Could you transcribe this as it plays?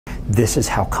this is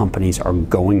how companies are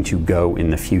going to go in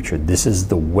the future. This is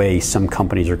the way some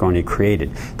companies are going to create it.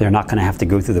 They're not going to have to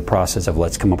go through the process of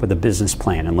let's come up with a business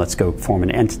plan and let's go form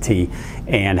an entity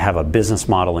and have a business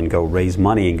model and go raise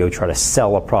money and go try to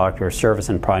sell a product or a service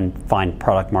and find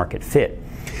product market fit.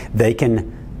 They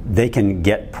can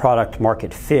get product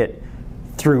market fit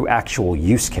through actual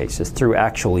use cases, through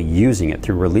actually using it,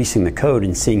 through releasing the code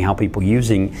and seeing how people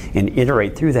using and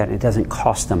iterate through that. And it doesn't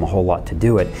cost them a whole lot to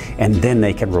do it. And then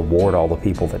they can reward all the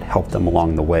people that help them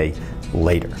along the way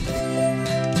later.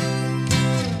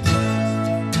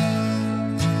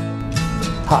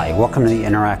 Hi, welcome to the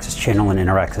Interaxis channel and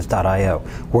Interaxis.io.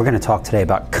 We're going to talk today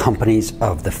about companies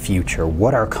of the future.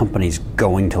 What are companies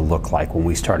going to look like when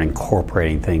we start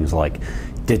incorporating things like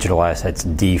digital assets,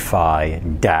 DeFi,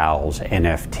 DAOs,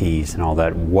 NFTs, and all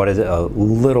that? What is a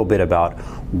little bit about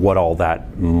what all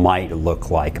that might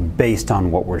look like based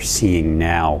on what we're seeing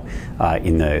now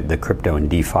in the crypto and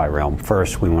DeFi realm.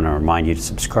 First, we want to remind you to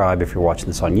subscribe if you're watching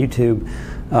this on YouTube,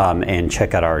 and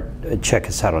check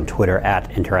us out on Twitter at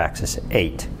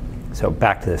Interaxis8. So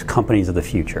back to this, companies of the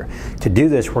future. To do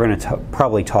this, we're going to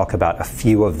probably talk about a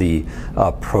few of the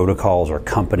protocols or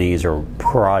companies or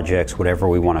projects, whatever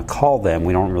we want to call them.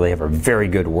 We don't really have a very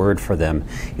good word for them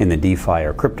in the DeFi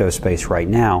or crypto space right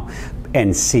now,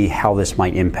 and see how this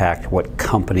might impact what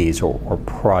companies or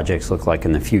projects look like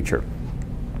in the future.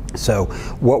 So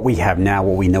what we have now,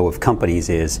 what we know of companies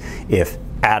is if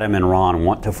Adam and Ron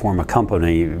want to form a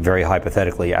company, very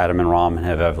hypothetically, Adam and Ron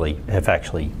have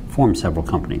actually formed several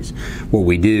companies. What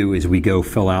we do is we go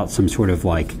fill out some sort of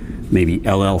like maybe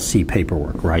LLC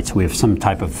paperwork, right? So we have some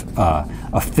type of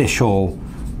official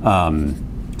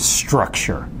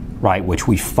structure, right, which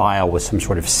we file with some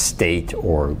sort of state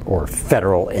or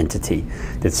federal entity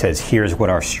that says here's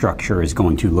what our structure is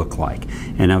going to look like.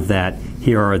 And of that,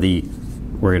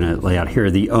 we're going to lay out, here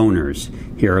are the owners,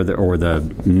 here are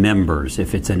the members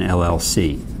if it's an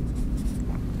LLC.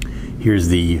 Here's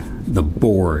the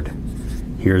board.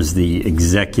 Here's the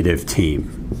executive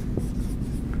team.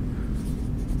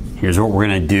 Here's what we're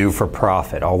going to do for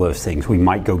profit, all those things. We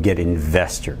might go get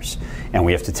investors, and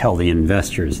we have to tell the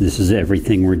investors, this is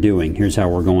everything we're doing. Here's how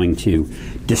we're going to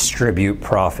distribute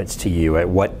profits to you, at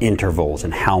what intervals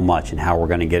and how much, and how we're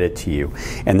going to get it to you.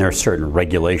 And there are certain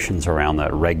regulations around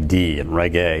that, Reg D and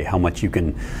Reg A, how much you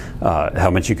can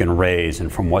raise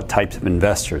and from what types of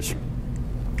investors.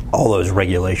 All those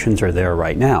regulations are there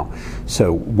right now.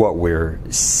 So what we're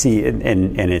seeing,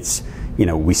 and it's,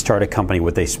 we start a company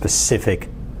with a specific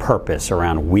purpose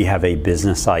around, we have a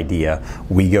business idea,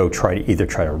 we go try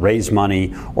to raise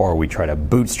money, or we try to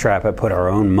bootstrap it, put our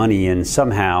own money in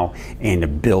somehow, and to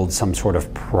build some sort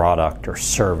of product or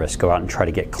service, go out and try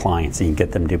to get clients and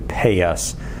get them to pay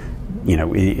us,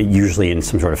 usually in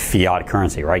some sort of fiat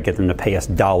currency, right? Get them to pay us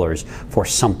dollars for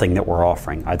something that we're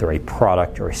offering, either a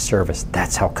product or a service.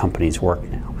 That's how companies work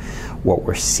now. What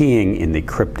we're seeing in the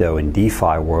crypto and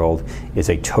DeFi world is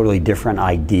a totally different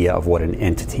idea of what an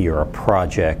entity or a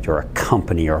project or a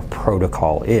company or a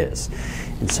protocol is.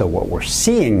 And so what we're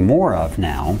seeing more of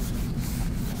now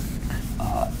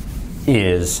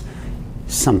is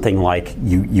something like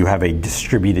you have a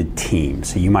distributed team.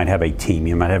 So you might have a team,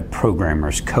 you might have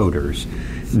programmers, coders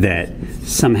that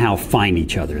somehow find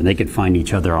each other. And they could find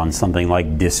each other on something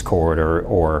like Discord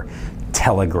or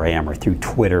Telegram or through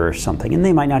Twitter or something. And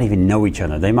they might not even know each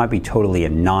other. They might be totally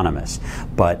anonymous,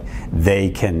 but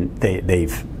they've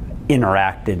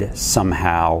interacted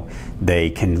somehow. They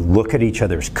can look at each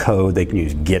other's code. They can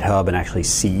use GitHub and actually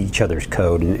see each other's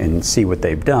code and see what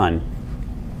they've done.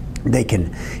 They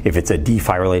can, if it's a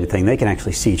DeFi related thing, they can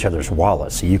actually see each other's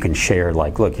wallets. So you can share,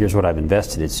 like, look, here's what I've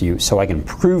invested in, so I can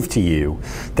prove to you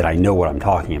that I know what I'm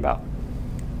talking about.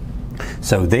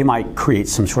 So they might create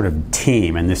some sort of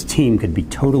team, and this team could be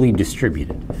totally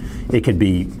distributed. It could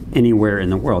be anywhere in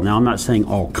the world. Now, I'm not saying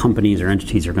all companies or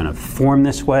entities are going to form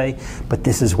this way, but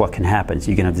this is what can happen.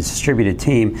 So you can have this distributed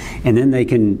team, and then they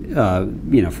can,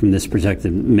 from this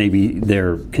perspective, maybe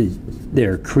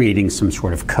they're creating some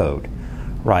sort of code,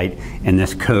 right? And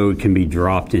this code can be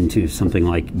dropped into something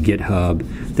like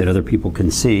GitHub that other people can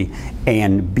see.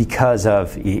 And because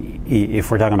of,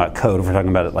 if we're talking about code, if we're talking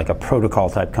about it like a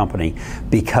protocol type company,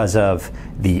 because of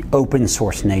the open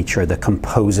source nature, the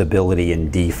composability in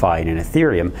DeFi and in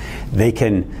Ethereum, they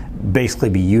can basically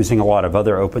be using a lot of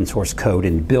other open source code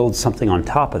and build something on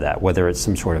top of that, whether it's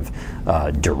some sort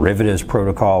of derivatives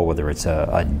protocol, whether it's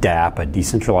a DApp, a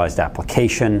decentralized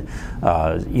application,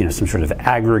 some sort of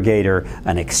aggregator,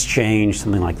 an exchange,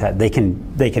 something like that. They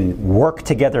can work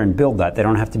together and build that. They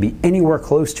don't have to be anywhere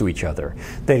close to each other.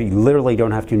 They literally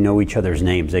don't have to know each other's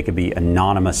names. They could be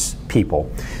anonymous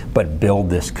people, but build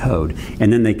this code.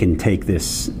 And then they can take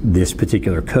this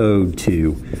particular code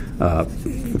to,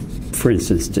 for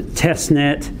instance, to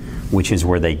testnet, which is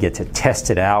where they get to test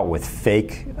it out with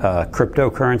fake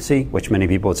cryptocurrency, which many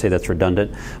people would say that's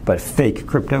redundant, but fake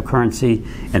cryptocurrency,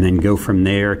 and then go from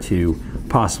there to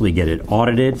possibly get it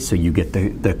audited. So you get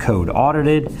the code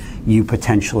audited. You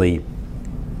potentially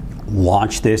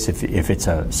launch this if it's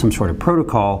some sort of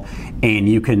protocol, and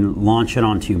you can launch it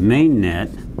onto mainnet.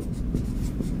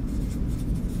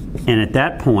 And at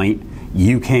that point,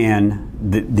 you can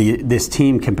this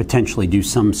team can potentially do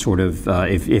some sort of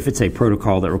if it's a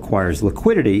protocol that requires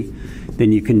liquidity,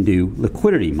 then you can do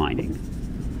liquidity mining,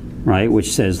 right?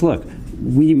 Which says, look,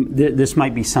 this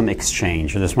might be some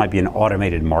exchange, or this might be an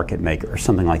automated market maker or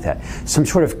something like that. Some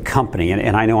sort of company,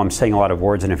 and I know I'm saying a lot of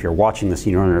words, and if you're watching this and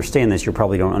you don't understand this, you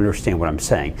probably don't understand what I'm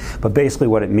saying. But basically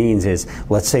what it means is,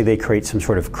 let's say they create some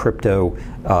sort of crypto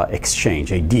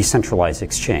exchange, a decentralized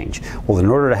exchange. Well, in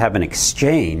order to have an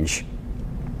exchange,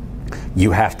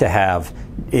 you have to have,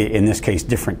 in this case,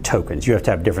 different tokens. You have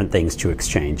to have different things to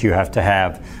exchange. You have to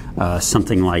have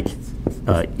something like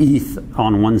ETH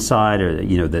on one side,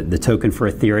 or the token for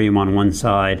Ethereum on one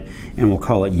side, and we'll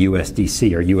call it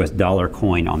USDC, or US dollar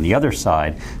coin, on the other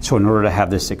side. So in order to have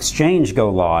this exchange go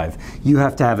live, you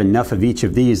have to have enough of each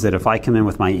of these that if I come in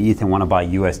with my ETH and want to buy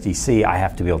USDC, I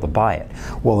have to be able to buy it.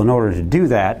 Well, in order to do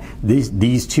that,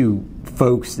 these two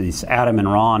folks, these Adam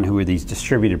and Ron, who are these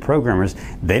distributed programmers,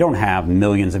 they don't have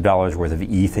millions of dollars worth of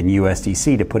ETH and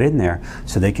USDC to put in there,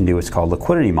 so they can do what's called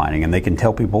liquidity mining. And they can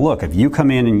tell people, look, if you come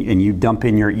in and you dump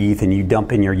in your ETH and you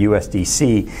dump in your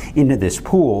USDC into this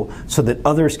pool so that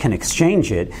others can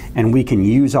exchange it, and we can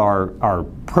use our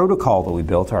protocol that we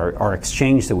built, our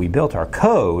exchange that we built, our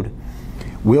code,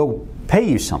 we'll pay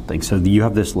you something. So you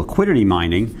have this liquidity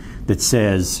mining that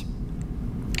says,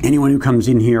 anyone who comes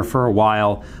in here for a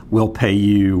while, we'll pay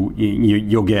you,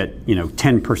 you'll get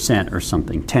 10% or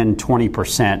something, 10,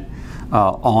 20%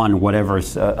 on whatever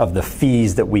of the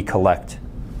fees that we collect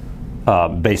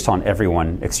based on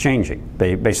everyone exchanging,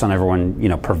 based on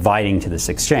everyone providing to this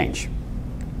exchange.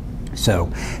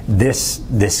 So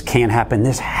this can happen.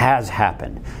 This has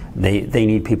happened. They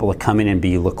need people to come in and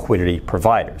be liquidity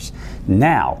providers.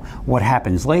 Now, what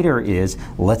happens later is,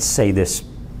 let's say this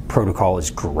protocol is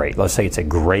great. Let's say it's a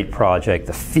great project.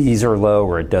 The fees are low,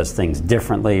 or it does things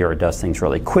differently, or it does things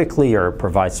really quickly, or it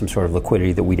provides some sort of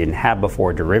liquidity that we didn't have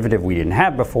before, derivative we didn't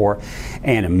have before,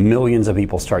 and millions of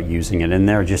people start using it, and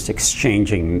they're just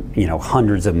exchanging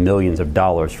hundreds of millions of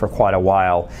dollars for quite a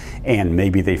while, and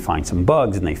maybe they find some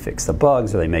bugs and they fix the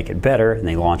bugs, or they make it better and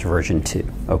they launch version 2.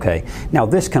 Okay, now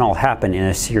this can all happen in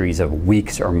a series of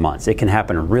weeks or months. It can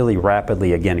happen really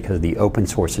rapidly, again, because of the open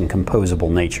source and composable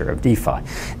nature of DeFi.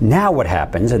 Now what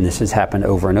happens, and this has happened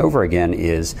over and over again,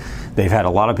 is they've had a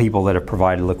lot of people that have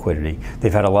provided liquidity.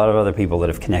 They've had a lot of other people that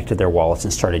have connected their wallets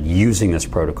and started using this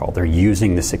protocol. They're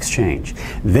using this exchange.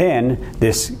 Then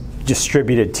this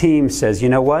distributed team says, you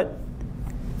know what?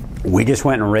 We just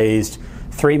went and raised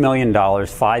 $3 million,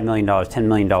 $5 million, $10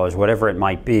 million, whatever it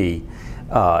might be,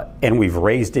 and we've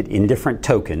raised it in different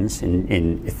tokens.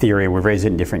 In Ethereum, we've raised it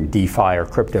in different DeFi or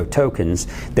crypto tokens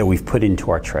that we've put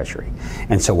into our treasury.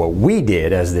 And so what we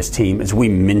did as this team is we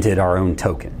minted our own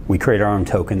token. We created our own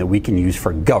token that we can use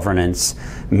for governance.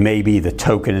 Maybe the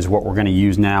token is what we're going to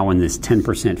use now, and this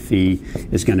 10% fee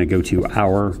is going to go to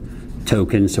our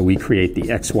token. So we create the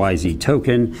XYZ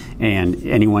token, and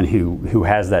anyone who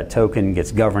has that token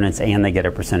gets governance, and they get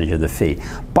a percentage of the fee.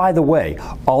 By the way,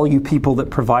 all you people that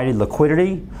provided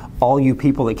liquidity, all you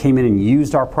people that came in and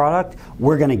used our product,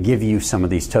 we're going to give you some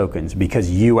of these tokens because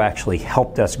you actually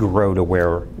helped us grow to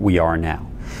where we are now.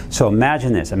 So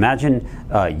imagine this. Imagine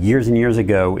years and years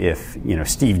ago if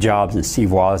Steve Jobs and Steve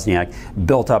Wozniak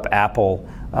built up Apple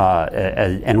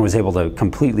and was able to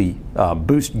completely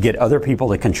get other people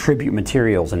to contribute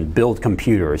materials and build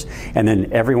computers. And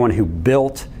then everyone who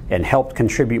built and helped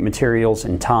contribute materials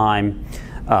and time,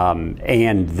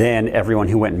 and then everyone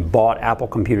who went and bought Apple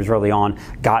computers early on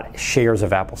got shares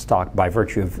of Apple stock by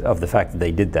virtue of the fact that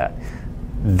they did that.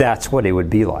 That's what it would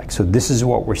be like. So this is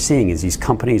what we're seeing, is these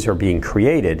companies are being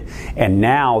created, and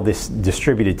now this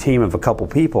distributed team of a couple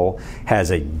people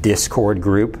has a Discord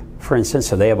group, for instance,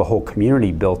 so they have a whole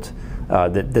community built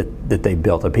that they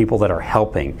built, the people that are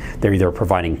helping. They're either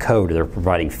providing code or they're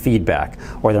providing feedback,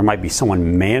 or there might be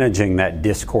someone managing that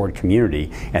Discord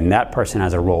community, and that person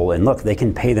has a role. And look, they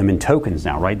can pay them in tokens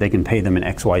now, right? They can pay them in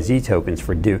XYZ tokens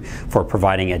for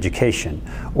providing education,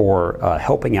 or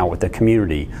helping out with the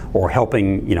community, or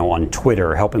helping on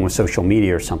Twitter, or helping with social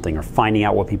media or something, or finding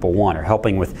out what people want, or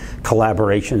helping with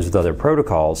collaborations with other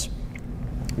protocols.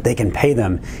 They can pay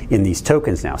them in these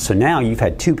tokens now. So now you've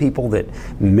had two people that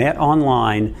met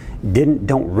online,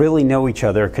 don't really know each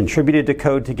other, contributed to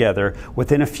code together.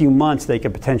 Within a few months, they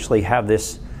could potentially have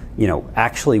this,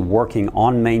 actually working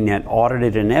on mainnet,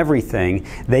 audited and everything.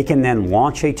 They can then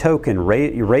launch a token,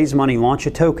 raise money, launch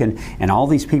a token, and all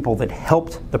these people that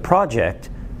helped the project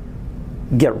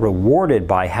get rewarded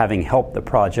by having helped the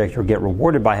project, or get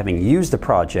rewarded by having used the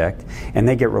project, and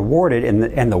they get rewarded.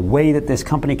 And the way that this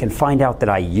company can find out that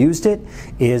I used it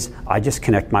is I just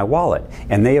connect my wallet.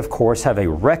 And they, of course, have a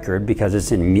record, because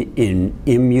it's in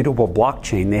immutable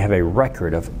blockchain. They have a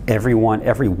record of every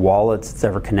wallet that's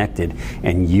ever connected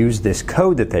and used this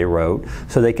code that they wrote,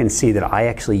 so they can see that I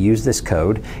actually used this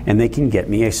code, and they can get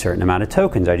me a certain amount of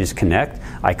tokens. I just connect,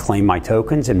 I claim my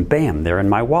tokens, and bam, they're in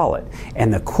my wallet.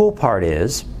 And the cool part is,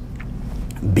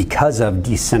 because of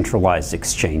decentralized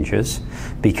exchanges,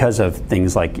 because of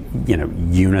things like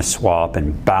Uniswap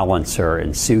and Balancer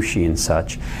and Sushi and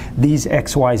such, these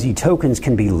XYZ tokens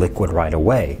can be liquid right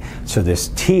away. So this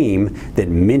team that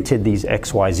minted these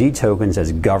XYZ tokens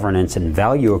as governance and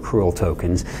value accrual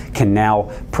tokens can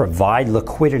now provide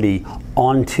liquidity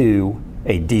onto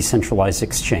a decentralized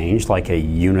exchange like a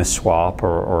Uniswap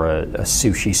or a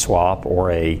Sushi Swap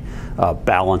or a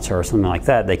Balancer or something like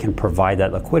that. They can provide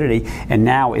that liquidity. And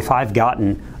now if I've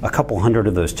gotten a couple hundred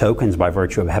of those tokens by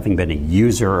virtue of having been a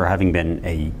user or having been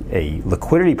a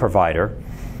liquidity provider,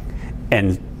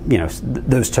 and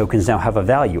those tokens now have a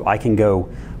value, I can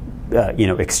go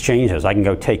exchange those. I can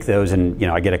go take those, and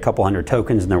I get a couple hundred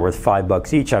tokens, and they're worth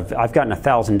 $5 each. I've gotten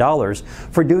 $1,000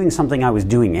 for doing something I was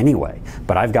doing anyway,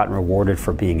 but I've gotten rewarded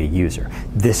for being a user.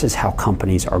 This is how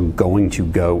companies are going to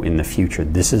go in the future.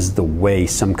 This is the way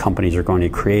some companies are going to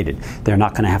create it. They're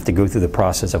not going to have to go through the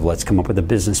process of let's come up with a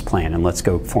business plan and let's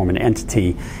go form an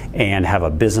entity and have a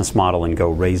business model and go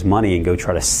raise money and go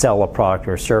try to sell a product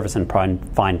or a service and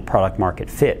find product market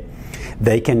fit.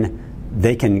 They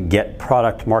can get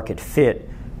product market fit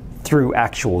through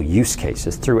actual use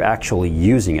cases, through actually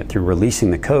using it, through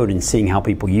releasing the code and seeing how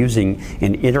people using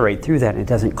and iterate through that. And it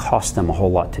doesn't cost them a whole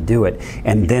lot to do it.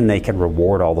 And then they can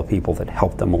reward all the people that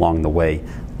helped them along the way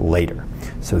later.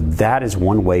 So that is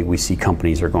one way we see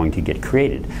companies are going to get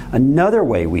created. Another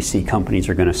way we see companies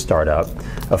are going to start up,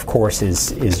 of course,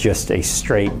 is just a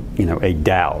straight, a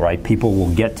DAO, right? People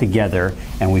will get together,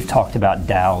 and we've talked about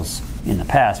DAOs in the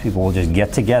past. People will just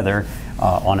get together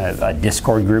on a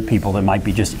Discord group, people that might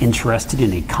be just interested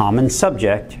in a common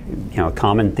subject, a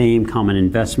common theme, common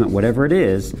investment, whatever it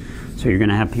is. So you're going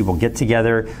to have people get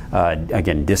together,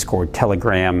 again, Discord,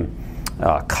 Telegram,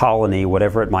 Colony,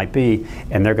 whatever it might be,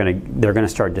 and they're going to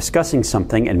start discussing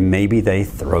something, and maybe they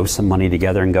throw some money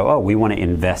together and go, oh, we want to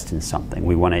invest in something.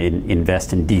 We want to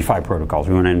invest in DeFi protocols.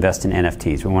 We want to invest in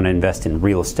NFTs. We want to invest in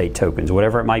real estate tokens,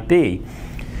 whatever it might be.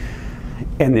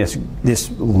 And this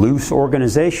loose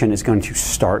organization is going to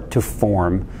start to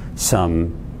form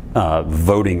some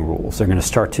voting rules. They're going to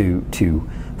start to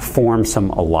form some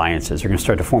alliances. They're going to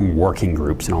start to form working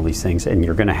groups and all these things. And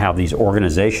you're going to have these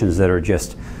organizations that are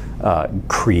just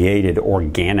created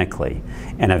organically.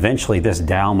 And eventually this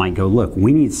DAO might go, look,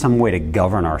 we need some way to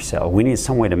govern ourselves. We need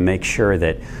some way to make sure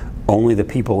that only the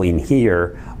people in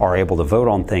here are able to vote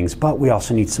on things, but we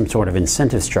also need some sort of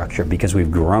incentive structure because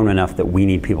we've grown enough that we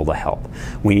need people to help.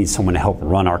 We need someone to help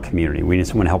run our community. We need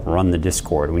someone to help run the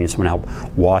Discord. We need someone to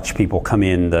help watch people come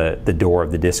in the door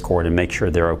of the Discord and make sure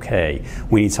they're okay.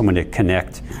 We need someone to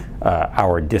connect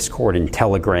our Discord and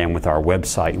Telegram with our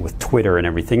website and with Twitter and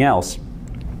everything else.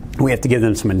 We have to give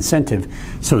them some incentive,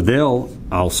 so they'll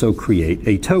also create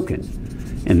a token.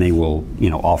 And they will,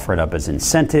 offer it up as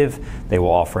incentive. They will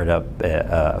offer it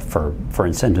up for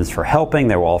incentives for helping.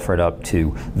 They will offer it up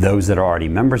to those that are already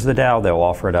members of the DAO. They will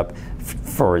offer it up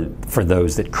for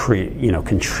those that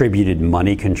contributed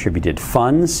money, contributed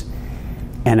funds.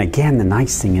 And again, the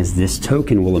nice thing is this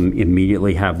token will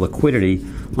immediately have liquidity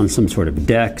on some sort of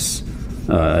DEX,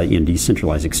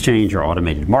 decentralized exchange or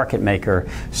automated market maker.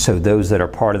 So those that are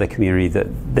part of the community,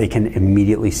 that they can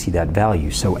immediately see that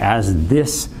value. So as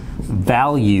this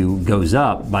value goes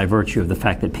up by virtue of the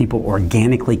fact that people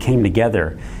organically came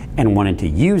together and wanted to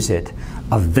use it,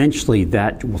 eventually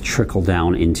that will trickle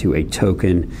down into a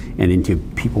token and into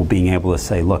people being able to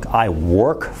say, look, I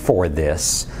work for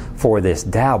this for this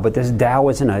DAO, but this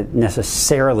DAO isn't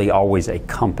necessarily always a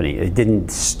company. It didn't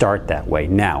start that way.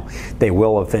 Now, they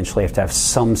will eventually have to have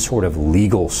some sort of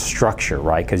legal structure,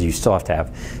 right? Because you still have to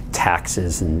have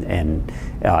taxes and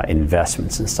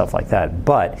investments and stuff like that.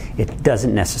 But it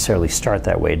doesn't necessarily start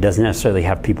that way. It doesn't necessarily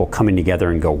have people coming together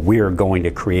and go, we're going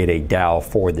to create a DAO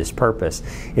for this purpose.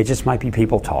 It just might be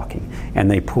people talking, and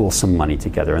they pool some money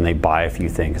together and they buy a few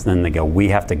things, and then they go, we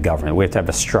have to govern it. We have to have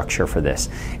a structure for this.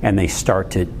 And they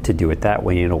start to do it that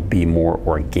way, and it'll be more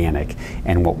organic.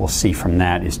 And what we'll see from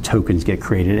that is tokens get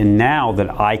created. And now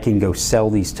that I can go sell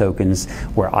these tokens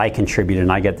where I contribute and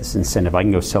I get this incentive, I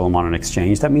can go sell them on an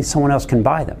exchange. That means someone else can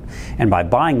buy them. And by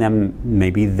buying them,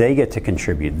 maybe they get to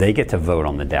contribute. They get to vote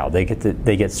on the DAO.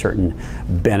 They get certain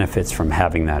benefits from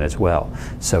having that as well.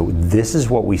 So this is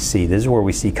what we see. This is where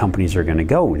we see companies are going to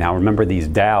go. Now remember, these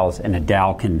DAOs, and a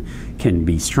DAO can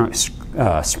be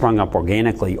sprung up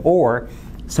organically, or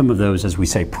some of those, as we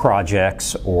say,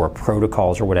 projects or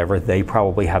protocols or whatever, they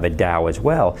probably have a DAO as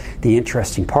well. The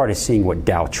interesting part is seeing what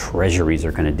DAO treasuries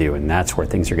are going to do, and that's where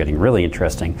things are getting really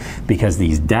interesting, because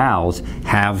these DAOs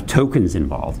have tokens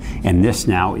involved, and this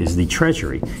now is the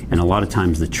treasury. And a lot of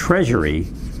times the treasury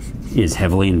is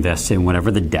heavily invested in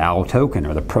whatever the DAO token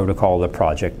or the protocol or the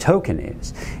project token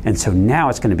is. And so now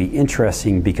it's going to be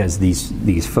interesting, because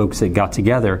these folks that got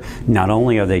together, not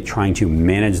only are they trying to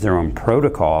manage their own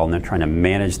protocol and they're trying to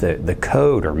manage the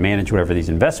code or manage whatever these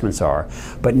investments are,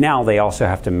 but now they also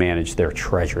have to manage their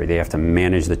treasury. They have to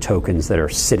manage the tokens that are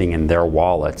sitting in their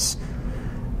wallets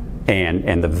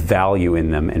and the value in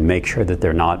them, and make sure that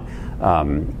they're not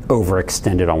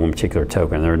overextended on one particular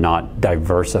token. They're not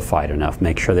diversified enough.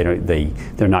 Make sure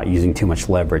they're not using too much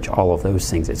leverage. All of those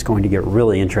things. It's going to get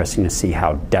really interesting to see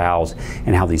how DAOs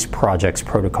and how these projects,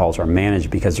 protocols are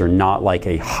managed, because they're not like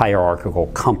a hierarchical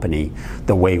company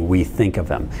the way we think of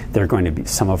them. They're going to be,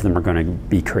 some of them are going to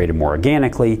be created more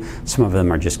organically. Some of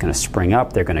them are just going to spring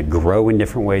up. They're going to grow in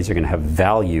different ways. They're going to have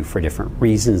value for different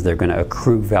reasons. They're going to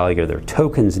accrue value to their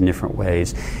tokens in different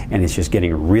ways. And it's just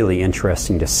getting really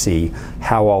interesting to see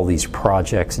how all these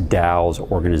projects, DAOs,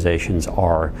 organizations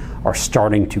are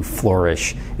starting to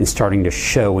flourish and starting to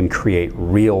show and create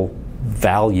real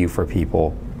value for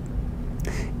people,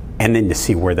 and then to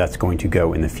see where that's going to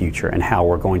go in the future, and how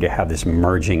we're going to have this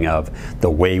merging of the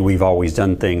way we've always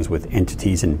done things with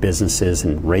entities and businesses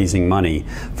and raising money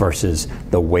versus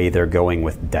the way they're going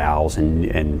with DAOs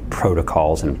and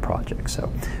protocols and projects.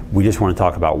 So we just want to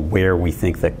talk about where we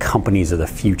think the companies of the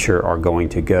future are going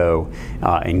to go,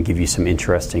 and give you some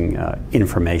interesting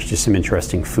information, just some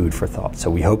interesting food for thought. So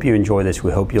we hope you enjoy this.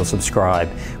 We hope you'll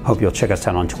subscribe. Hope you'll check us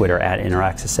out on Twitter at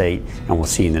InterAxis8, and we'll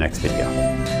see you in the next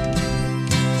video.